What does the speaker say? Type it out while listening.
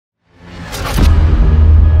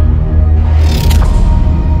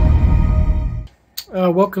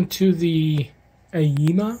Welcome to the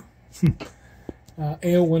AIYIMA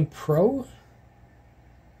A01 Pro.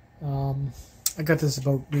 I got this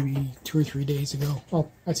about maybe 2 or 3 days ago. Well,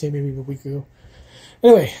 I'd say maybe a week ago.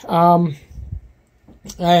 Anyway,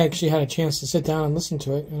 I actually had a chance to sit down and listen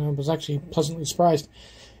to it, and I was actually pleasantly surprised.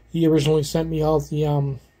 He originally sent me all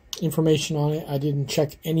the information on it. I didn't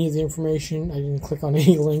check any of the information. I didn't click on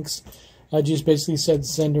any links. I just basically said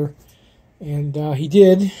sender, and he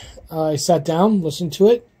did. I sat down, listened to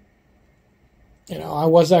it. You know, I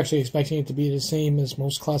was actually expecting it to be the same as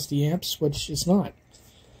most Class D amps, which it's not.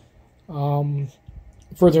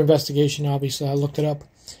 Further investigation, obviously, I looked it up,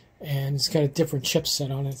 and it's got a different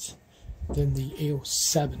chipset on it than the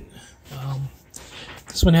A07.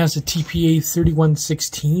 This one has a TPA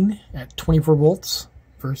 3116 at 24 volts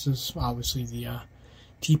versus, obviously, the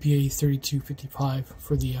TPA 3255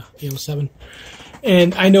 for the A07.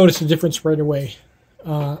 And I noticed a difference right away.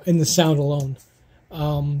 In the sound alone.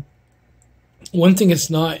 One thing, it's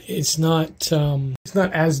not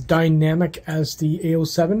as dynamic as the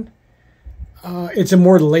A07. It's a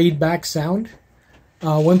more laid back sound.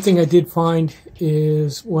 One thing I did find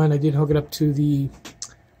is when I did hook it up to the,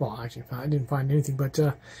 well, actually I didn't find anything, but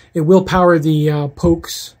it will power the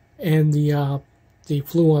Pokes and the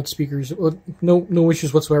Fluent speakers. No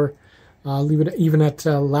issues whatsoever. Leave it even at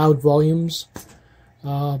loud volumes,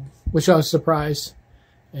 which I was surprised.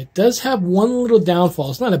 It does have one little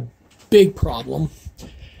downfall. It's not a big problem,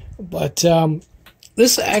 but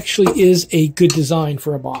this actually is a good design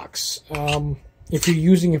for a box. If you're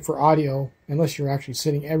using it for audio, unless you're actually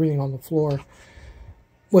sitting everything on the floor,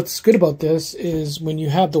 what's good about this is when you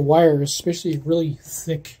have the wires, especially really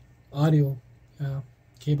thick audio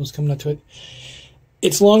cables coming up to it,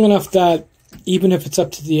 it's long enough that even if it's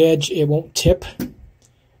up to the edge, it won't tip.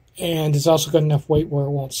 And it's also got enough weight where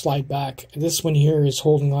it won't slide back. This one here is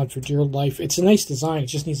holding on for dear life. It's a nice design. It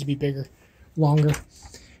just needs to be bigger, longer,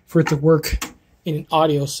 for it to work in an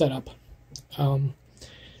audio setup.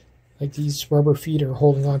 Like these rubber feet are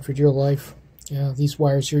holding on for dear life. Yeah, these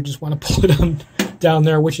wires here just want to pull it on down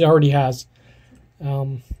there, which it already has.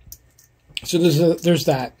 So there's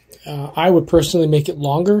that. I would personally make it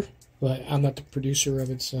longer, but I'm not the producer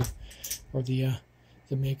of it, so, or the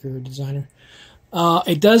maker or designer.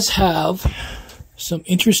 It does have some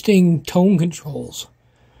interesting tone controls.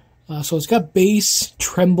 So it's got bass,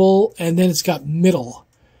 treble, and then it's got middle.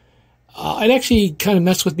 It actually kind of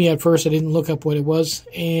messed with me at first. I didn't look up what it was,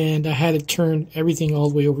 and I had it turn everything all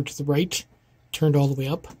the way over to the right, turned all the way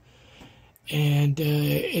up. And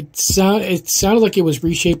it sounded like it was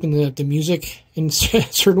reshaping the music in a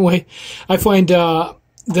certain way. I find that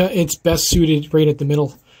it's best suited right at the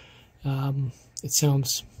middle. It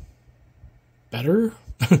sounds better.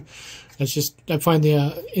 That's just, I find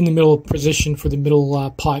the in the middle position for the middle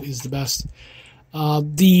pot is the best.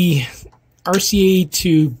 The RCA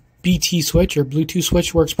to BT switch or Bluetooth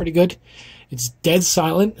switch works pretty good. It's dead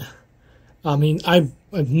silent. I mean, I've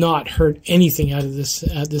not heard anything out of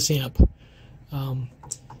this amp.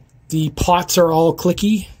 The pots are all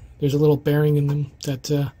clicky. There's a little bearing in them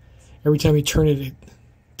that every time you turn it, it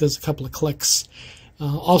does a couple of clicks.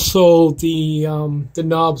 Also, the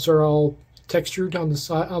knobs are all textured on the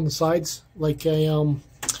sides, like a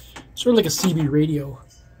sort of like a CB radio.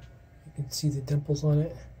 You can see the dimples on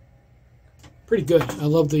it. Pretty good. I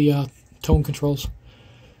love the tone controls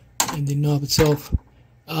and the knob itself.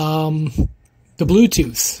 The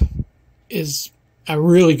Bluetooth is a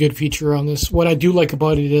really good feature on this. What I do like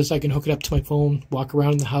about it is I can hook it up to my phone, walk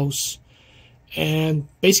around in the house, and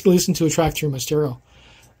basically listen to a track through my stereo,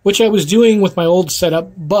 which I was doing with my old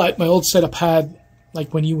setup, but my old setup had,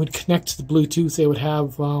 like, when you would connect to the Bluetooth, they would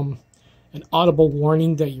have an audible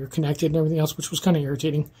warning that you're connected and everything else, which was kind of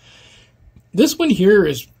irritating. This one here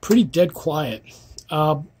is pretty dead quiet.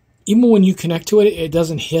 Even when you connect to it, it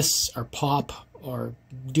doesn't hiss or pop or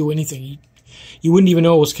do anything. You wouldn't even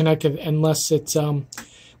know it was connected unless it's, when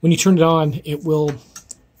you turn it on, it will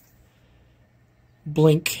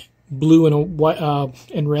blink blue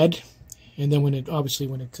and red. And then when it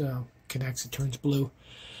connects, it turns blue.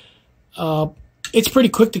 It's pretty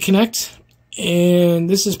quick to connect, and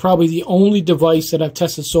this is probably the only device that I've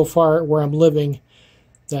tested so far where I'm living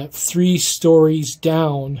that 3 stories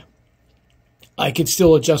down, I could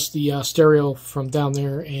still adjust the stereo from down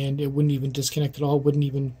there, and it wouldn't even disconnect at all, wouldn't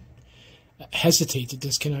even hesitate to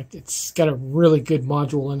disconnect. It's got a really good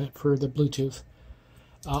module in it for the Bluetooth.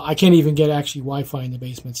 I can't even get actually Wi-Fi in the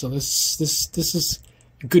basement, so this is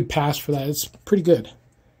a good pass for that. It's pretty good.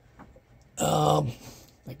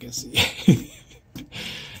 I guess.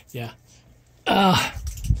 Yeah.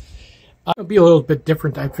 It'll be a little bit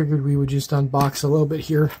different. I figured we would just unbox a little bit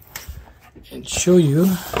here. and show you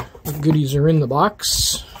what goodies are in the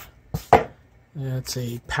box. That's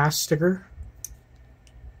a pass sticker.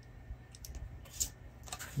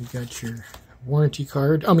 You got your warranty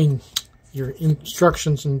card. I mean, your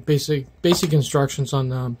instructions and basic instructions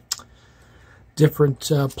on different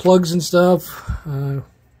plugs and stuff.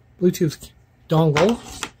 Bluetooth dongle.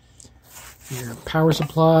 Your power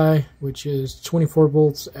supply, which is 24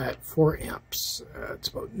 volts at 4 amps. It's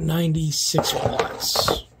about 96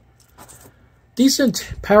 watts.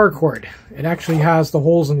 Decent power cord. It actually has the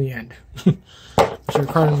holes in the end, which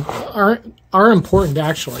are important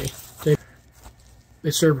actually.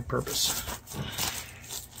 They serve a purpose.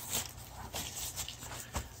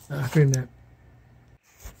 And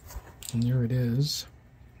there it is.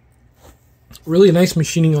 Really nice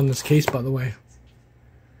machining on this case, by the way.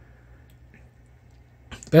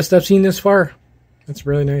 Best I've seen this far. That's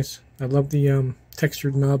really nice. I love the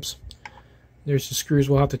textured knobs. There's the screws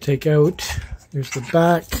we'll have to take out. There's the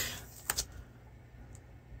back.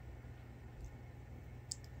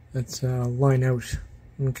 That's line out.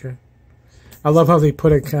 Okay. I love how they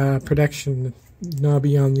put a protection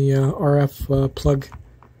knobby on the RF plug.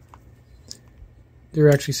 They're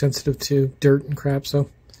actually sensitive to dirt and crap, so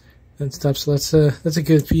and stuff. So that's a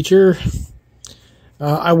good feature.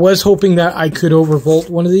 I was hoping that I could overvolt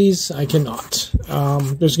one of these. I cannot.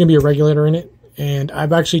 There's going to be a regulator in it, and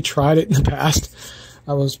I've actually tried it in the past.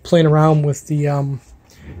 I was playing around with the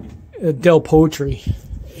Dell Poetry,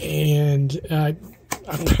 and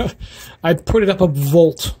I put it up a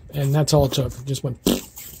volt, and that's all it took. It just went,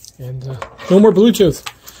 and no more Bluetooth.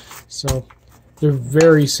 So they're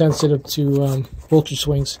very sensitive to voltage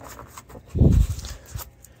swings.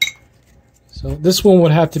 So this one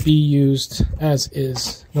would have to be used as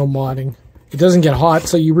is, no modding. It doesn't get hot,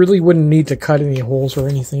 so you really wouldn't need to cut any holes or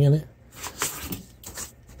anything in it.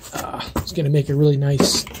 It's going to make a really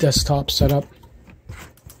nice desktop setup.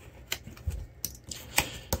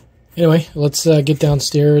 Anyway, let's get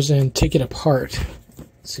downstairs and take it apart.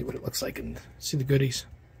 Let's see what it looks like and see the goodies.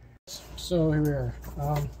 So here we are.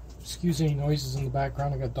 Excuse any noises in the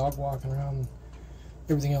background. I got a dog walking around and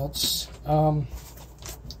everything else. So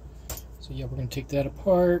yeah, we're going to take that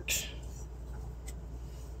apart.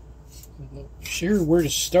 I'm not sure where to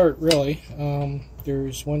start, really.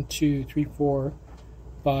 There's 1, 2, 3, 4,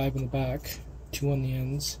 5 in the back, 2 on the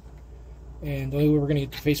ends. And the only way we're going to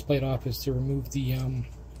get the faceplate off is to remove the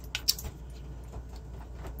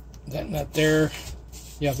that nut there.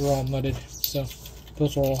 Yeah, they're all nutted, so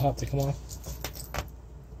those will all have to come off.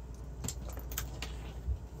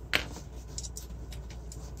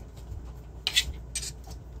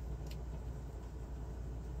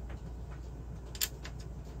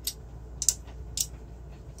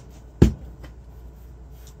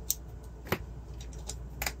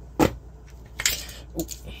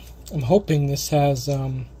 I'm hoping this has,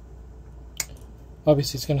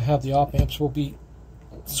 obviously it's going to have the op amps, will be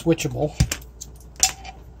switchable.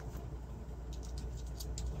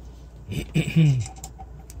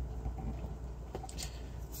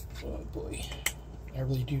 Oh boy, I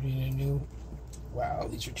really do need a new, wow,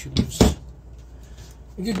 these are too loose.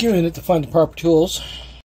 A good unit to find the proper tools.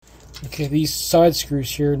 Okay, these side screws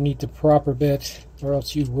here need the proper bit, or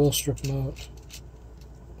else you will strip them out.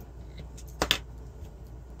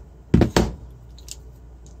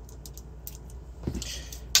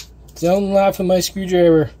 Don't laugh at my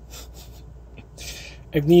screwdriver.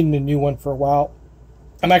 I've needed a new one for a while.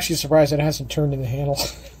 I'm actually surprised that it hasn't turned in the handle.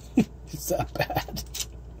 It's that bad.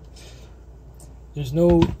 There's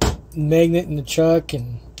no magnet in the chuck,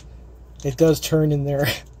 and it does turn in there.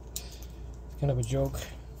 It's kind of a joke,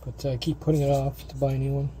 but I keep putting it off to buy a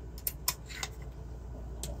new one.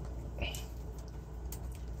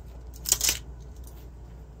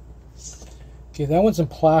 Okay, that one's in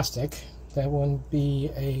plastic. That one be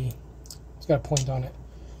a, it's got a point on it.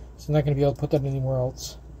 So I'm not going to be able to put that anywhere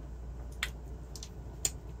else.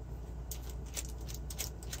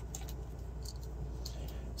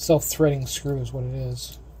 Self-threading screw is what it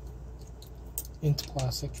is. Into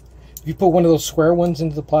plastic. If you put one of those square ones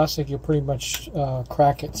into the plastic, you'll pretty much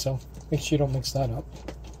crack it, so make sure you don't mix that up.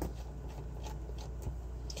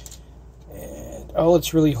 And all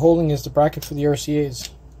it's really holding is the bracket for the RCAs.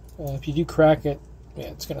 If you do crack it, yeah,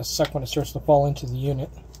 it's going to suck when it starts to fall into the unit.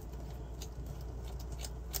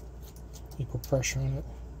 You put pressure on it.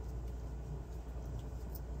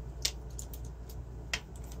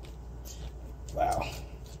 Wow.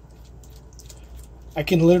 I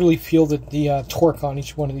can literally feel that the torque on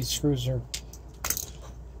each one of these screws are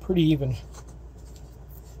pretty even.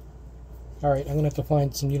 Alright, I'm going to have to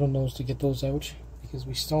find some needle nose to get those out, because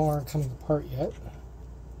we still aren't coming apart yet.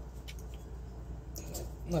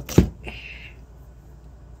 Not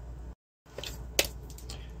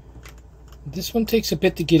This one takes a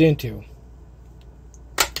bit to get into.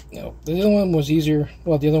 No, the other one was easier.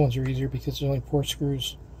 Well, the other ones are easier because there's only 4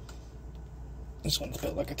 screws. This one's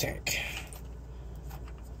built like a tank.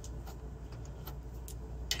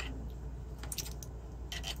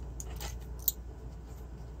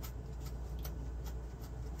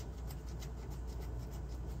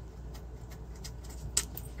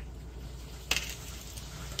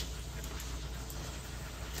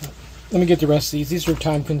 Let me get the rest of these. These are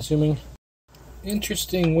time consuming.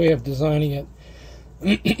 Interesting way of designing it.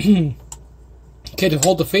 Okay, to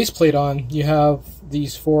hold the faceplate on, you have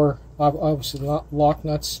these 4 obviously lock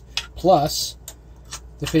nuts, plus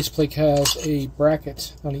the faceplate has a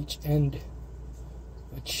bracket on each end,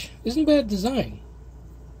 which isn't bad design.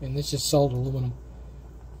 And this is solid aluminum.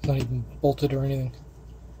 It's not even bolted or anything.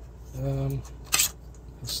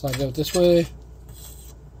 Slide it out this way.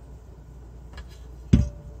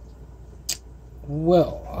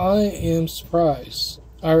 Well, I am surprised.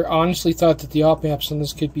 I honestly thought that the op amps on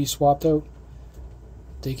this could be swapped out.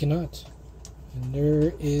 They cannot. And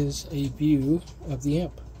there is a view of the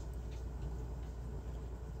amp.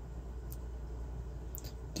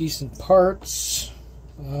 Decent parts.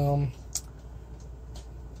 Let's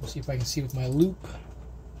see if I can see with my loop.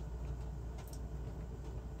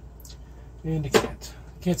 And I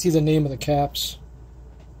can't see the name of the caps.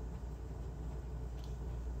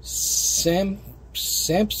 Samsung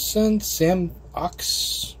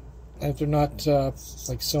Ox. If they're not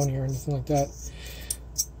like Sony or anything like that.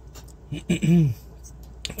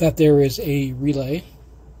 That there is a relay.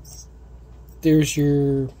 There's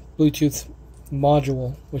your Bluetooth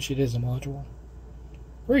module, which it is a module.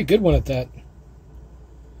 Very good one at that.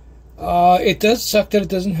 It does suck that it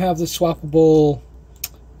doesn't have the swappable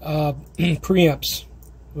preamps,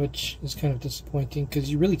 which is kind of disappointing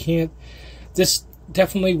because you really can't. This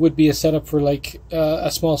definitely would be a setup for like a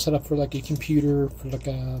small setup for like a computer, for like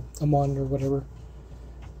a monitor, whatever.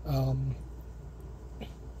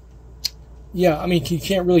 Yeah, I mean you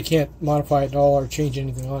can't modify it at all or change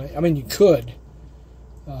anything on it. I mean you could,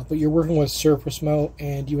 but you're working with surface mount,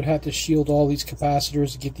 and you would have to shield all these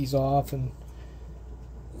capacitors to get these off, and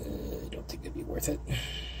I don't think it'd be worth it.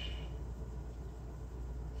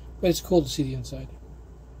 But it's cool to see the inside.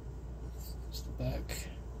 It's the back.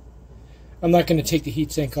 I'm not going to take the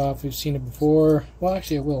heatsink off. We've seen it before. Well,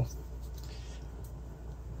 actually, I will.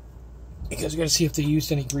 Because we got to see if they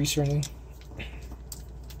used any grease or anything.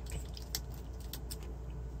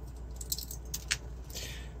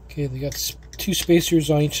 Okay, they got 2 spacers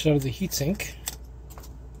on each side of the heatsink.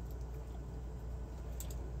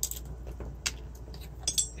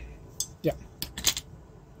 Yeah.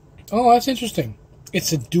 Oh, that's interesting.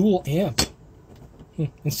 It's a dual amp.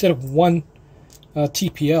 Instead of one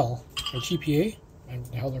TPL. Or GPA, I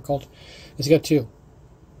don't know how they're called. It's got 2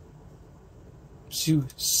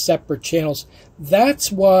 separate channels.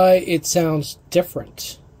 That's why it sounds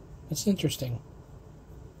different. That's interesting.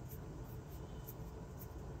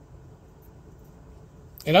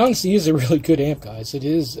 And honestly, it is a really good amp, guys. It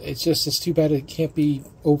is. It's just, it's too bad it can't be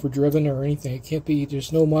overdriven or anything. It can't be.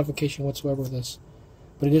 There's no modification whatsoever with this.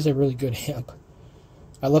 But it is a really good amp.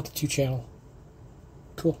 I love the 2-channel.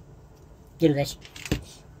 Cool. Later, guys.